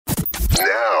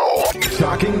Now,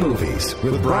 Talking Movies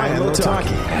with Brian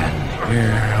Lataki. And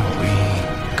here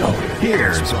we go.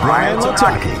 Here's Brian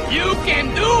Lataki. You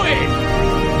can do it!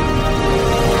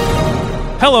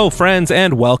 Hello, friends,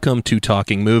 and welcome to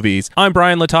Talking Movies. I'm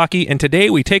Brian Lataki, and today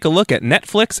we take a look at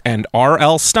Netflix and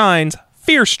R.L. Stine's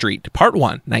Fear Street, Part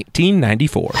 1,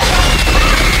 1994.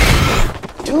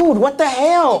 Dude, what the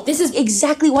hell? This is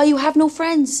exactly why you have no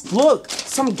friends. Look,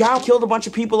 some gal killed a bunch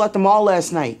of people at the mall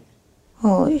last night.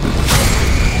 Holy.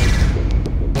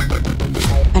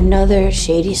 Another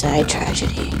Shady Side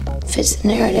tragedy. Fits the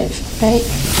narrative, right?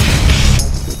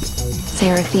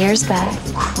 Sarah Fier's back.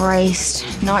 Christ,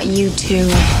 not you too.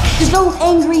 There's no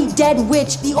angry, dead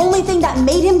witch. The only thing that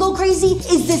made him go crazy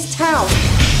is this town.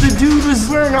 The dude was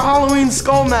wearing a Halloween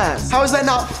skull mask. How is that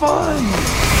not fun?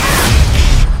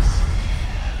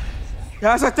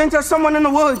 Guys, I think there's someone in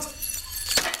the woods.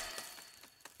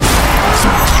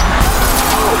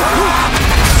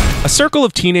 A circle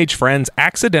of teenage friends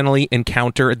accidentally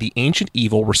encounter the ancient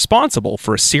evil responsible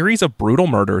for a series of brutal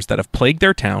murders that have plagued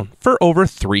their town for over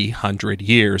 300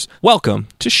 years. Welcome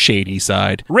to Shady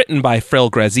Side. Written by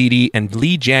Phil Grazziti and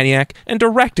Lee Janiak, and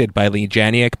directed by Lee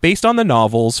Janiak based on the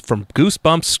novels from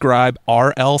Goosebumps scribe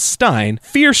R.L. Stine,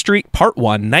 Fear Street Part 1,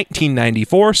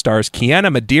 1994 stars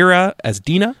Kiana Madeira as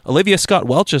Dina, Olivia Scott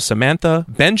Welch as Samantha,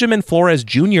 Benjamin Flores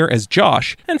Jr. as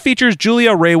Josh, and features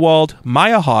Julia Raywald,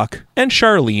 Maya Hawke, and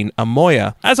Charlene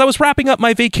Amoya. As I was wrapping up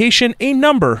my vacation, a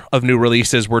number of new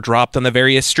releases were dropped on the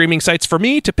various streaming sites for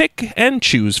me to pick and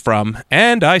choose from,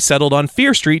 and I settled on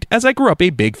Fear Street as I grew up a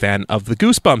big fan of the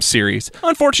Goosebumps series.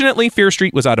 Unfortunately, Fear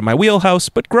Street was out of my wheelhouse,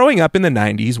 but growing up in the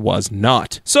 90s was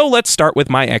not. So let's start with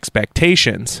my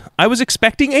expectations. I was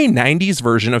expecting a 90s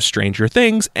version of Stranger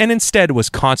Things, and instead was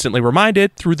constantly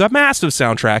reminded through the massive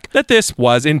soundtrack that this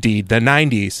was indeed the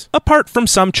 90s. Apart from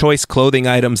some choice clothing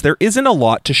items, there isn't a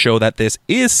lot to show that this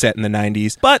is set in the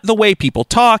 90s, but the way people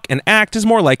talk and act is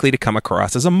more likely to come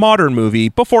across as a modern movie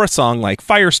before a song like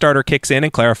Firestarter kicks in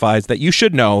and clarifies that you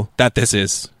should know that this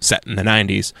is set in the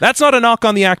 90s. That's not a knock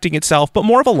on the acting itself, but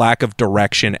more of a lack of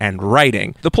direction and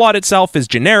writing. The plot itself is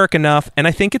generic enough, and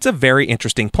I think it's a very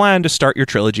interesting plan to start your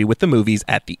trilogy with the movies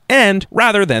at the end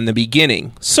rather than the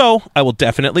beginning. So I will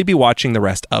definitely be watching the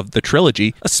rest of the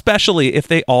trilogy, especially if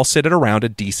they all sit at around a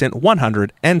decent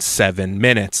 107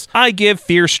 minutes. I give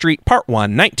Fear Street Part 1,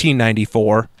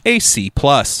 1994, a C+.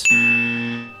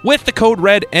 With the code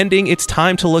red ending, it's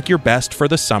time to look your best for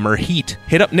the summer heat.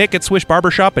 Hit up Nick at Swish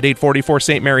Barbershop at 844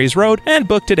 St. Mary's Road and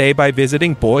book today by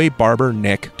visiting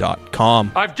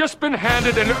boybarbernick.com. I've just been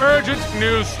handed an urgent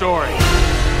news story.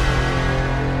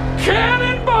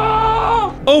 Cannonball!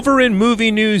 Over in movie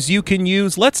news you can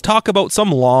use, let's talk about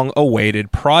some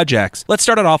long-awaited projects. Let's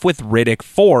start it off with Riddick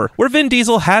 4, where Vin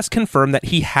Diesel has confirmed that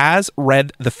he has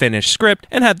read the finished script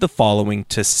and had the following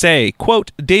to say,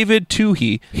 quote, David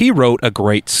Twohy, he wrote a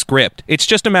great script. It's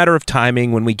just a matter of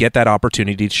timing when we get that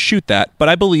opportunity to shoot that, but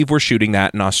I believe we're shooting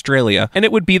that in Australia, and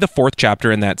it would be the 4th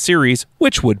chapter in that series,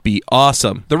 which would be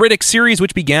awesome. The Riddick series,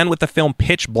 which began with the film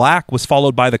Pitch Black, was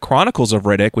followed by The Chronicles of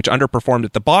Riddick, which underperformed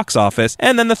at the box office,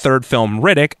 and then the third film,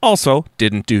 Riddick, also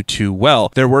didn't do too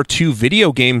well. There were 2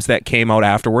 video games that came out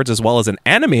afterwards, as well as an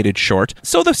animated short,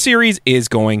 so the series is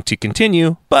going to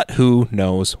continue, but who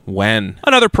knows when.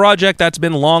 Another project that's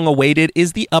been long awaited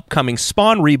is the upcoming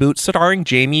Spawn reboot starring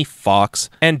Jamie Foxx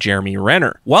and Jeremy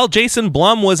Renner. While Jason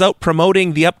Blum was out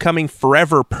promoting the upcoming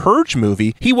Forever Purge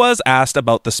movie, he was asked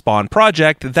about the Spawn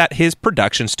project that his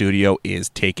production studio is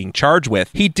taking charge with.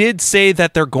 He did say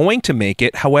that they're going to make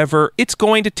it, however, it's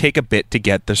going to take a bit to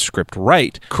get the script right.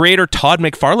 Creator Todd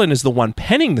McFarlane is the one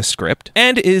penning the script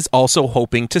and is also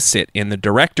hoping to sit in the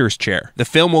director's chair. The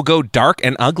film will go dark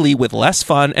and ugly with less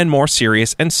fun and more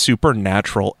serious and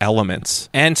supernatural elements.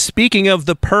 And speaking of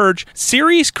The Purge,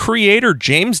 series creator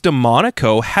James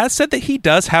DeMonaco has said that he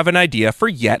does have an idea for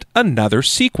yet another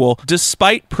sequel,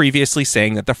 despite previously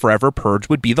saying that the Forever Purge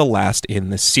would be the last in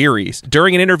the series.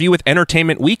 During an interview with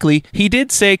Entertainment Weekly, he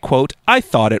did say, quote, I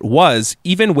thought it was.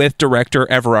 Even with director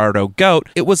Everardo Gout,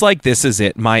 it was like, this is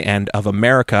it, my end of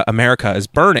America. America is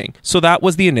burning. So that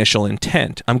was the initial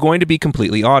intent. I'm going to be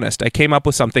completely honest. I came up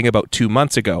with something about 2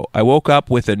 months ago. I woke up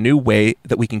with a new way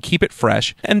that we can keep it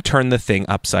fresh and turn the thing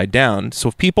upside down. So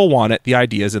if people want it, the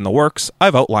idea's in the works.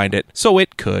 I've outlined it, so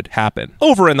it could happen.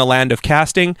 Over in the land of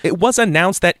casting, it was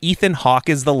announced that Ethan Hawke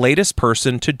is the latest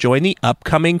person to join the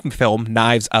upcoming film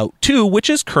Knives Out 2, which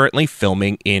is currently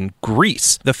filming in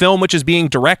Greece. The film, which is being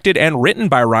directed and written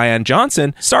by Rian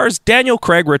Johnson, stars Daniel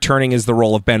Craig returning returning is the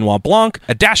role of Benoit Blanc,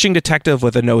 a dashing detective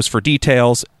with a nose for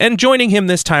details, and joining him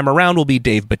this time around will be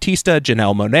Dave Bautista,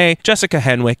 Janelle Monáe, Jessica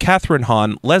Henwick, Catherine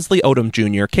Hahn, Leslie Odom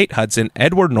Jr., Kate Hudson,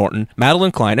 Edward Norton,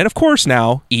 Madeline Klein, and of course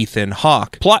now, Ethan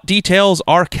Hawke. Plot details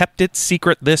are kept its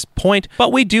secret at this point,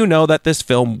 but we do know that this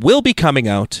film will be coming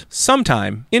out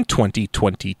sometime in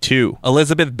 2022.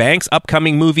 Elizabeth Banks'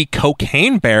 upcoming movie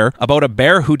Cocaine Bear, about a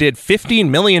bear who did $15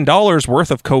 million worth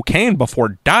of cocaine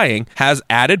before dying, has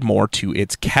added more to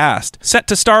its cast. Set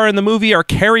to star in the movie are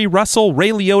Kerry Russell, Ray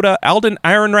Liotta, Alden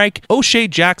Ehrenreich, O'Shea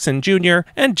Jackson Jr.,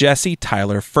 and Jesse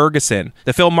Tyler Ferguson.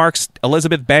 The film marks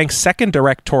Elizabeth Banks' second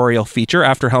directorial feature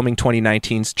after helming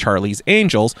 2019's Charlie's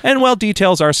Angels, and while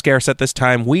details are scarce at this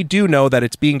time, we do know that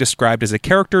it's being described as a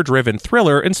character-driven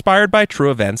thriller inspired by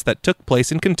true events that took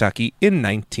place in Kentucky in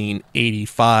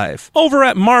 1985. Over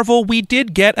at Marvel, we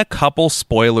did get a couple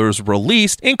spoilers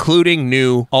released, including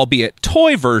new, albeit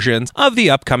toy versions, of the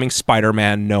upcoming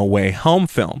Spider-Man No Way Home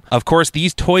film. Of course,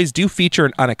 these toys do feature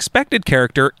an unexpected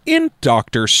character in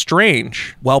Doctor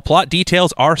Strange. While plot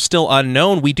details are still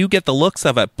unknown, we do get the looks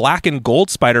of a black and gold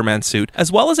Spider-Man suit,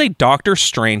 as well as a Doctor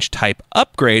Strange-type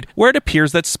upgrade, where it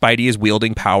appears that Spidey is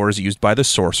wielding powers used by the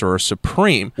Sorcerer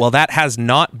Supreme. While that has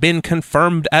not been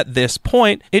confirmed at this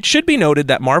point, it should be noted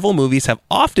that Marvel movies have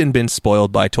often been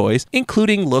spoiled by toys,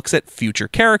 including looks at future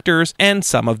characters and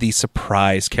some of the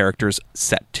surprise characters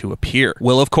set to appear.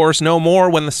 We'll of course know more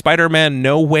when the Spider-Man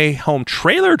No Way Home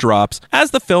trailer drops,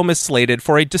 as the film is slated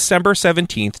for a December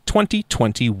 17th,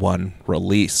 2021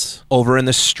 release. Over in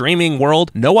the streaming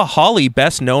world, Noah Hawley,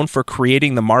 best known for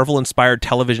creating the Marvel-inspired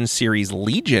television series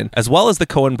Legion, as well as the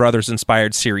Coen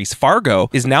Brothers-inspired series Fargo,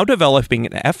 is now developing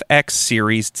an FX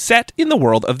series set in the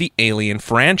world of the Alien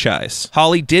franchise.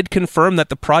 Hawley did confirm that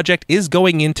the project is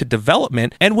going into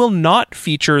development and will not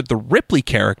feature the Ripley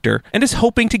character, and is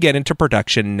hoping to get into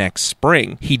production next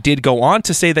spring. He did go on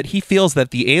to say that he feels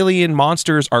that the Alien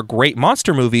monsters are great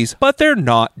monster movies, but they're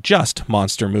not just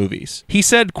monster movies. He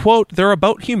said, quote, "They're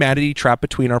about humanity trapped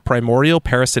between our primordial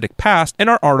parasitic past and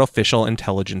our artificial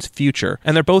intelligence future,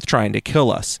 and they're both trying to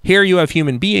kill us. Here you have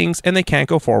human beings, and they can't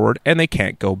go forward, and they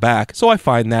can't go back, so I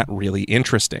find that really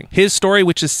interesting." His story,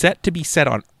 which is set to be set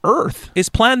on Earth, is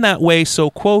planned that way, so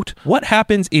quote, "What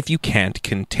happens if you can't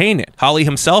contain it?" Hawley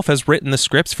himself has written the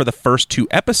scripts for the first 2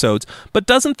 episodes, but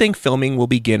doesn't think filming will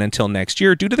begin until next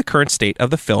year due to the current state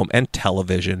of the film and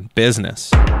television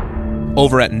business.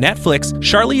 Over at Netflix,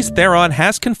 Charlize Theron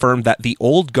has confirmed that The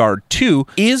Old Guard 2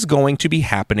 is going to be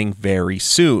happening very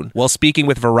soon. While speaking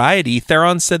with Variety,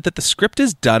 Theron said that the script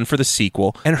is done for the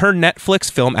sequel and her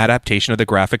Netflix film adaptation of the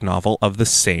graphic novel of the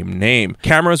same name.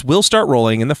 Cameras will start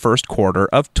rolling in the first quarter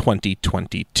of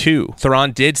 2022.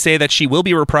 Theron did say that she will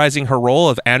be reprising her role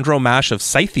of Andromache of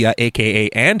Scythia, aka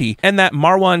Andy, and that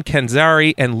Marwan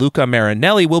Kenzari and Luca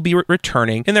Marinelli will be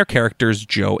returning in their characters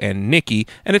Joe and Nikki,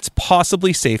 and it's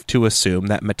possibly safe to assume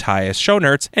that Matthias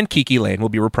Schoenaerts and Kiki Lane will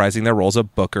be reprising their roles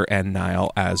of Booker and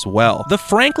Niall as well. The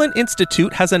Franklin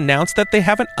Institute has announced that they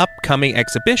have an upcoming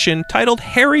exhibition titled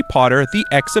Harry Potter The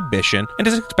Exhibition and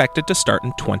is expected to start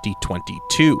in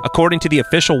 2022. According to the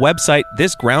official website,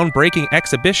 this groundbreaking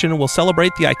exhibition will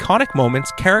celebrate the iconic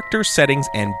moments, characters, settings,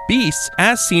 and beasts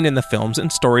as seen in the films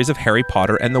and stories of Harry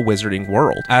Potter and the Wizarding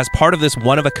World. As part of this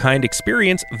one-of-a-kind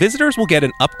experience, visitors will get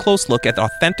an up-close look at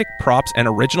authentic props and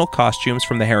original costumes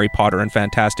from the Harry Potter and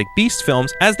Fantastic Beasts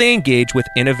films as they engage with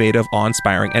innovative,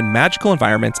 awe-inspiring, and magical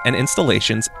environments and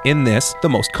installations in this, the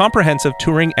most comprehensive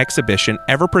touring exhibition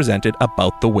ever presented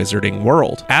about the Wizarding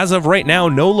World. As of right now,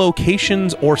 no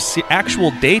locations or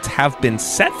actual dates have been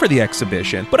set for the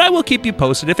exhibition, but I will keep you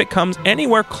posted if it comes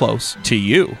anywhere close to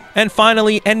you. And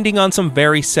finally, ending on some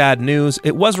very sad news,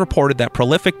 it was reported that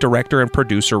prolific director and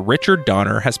producer Richard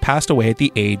Donner has passed away at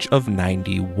the age of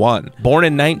 91. Born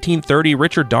in 1930,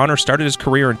 Richard Donner started his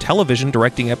career in television,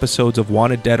 directing episodes of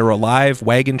Wanted Dead or Alive,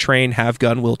 Wagon Train, Have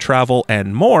Gun Will Travel,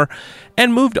 and more,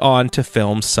 and moved on to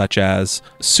films such as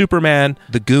Superman,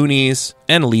 The Goonies,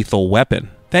 and Lethal Weapon.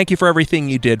 Thank you for everything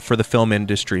you did for the film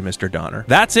industry, Mr. Donner.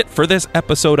 That's it for this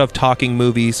episode of Talking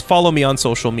Movies. Follow me on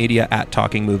social media at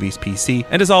Talking Movies PC.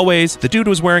 And as always, the dude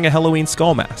was wearing a Halloween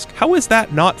skull mask. How is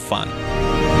that not fun?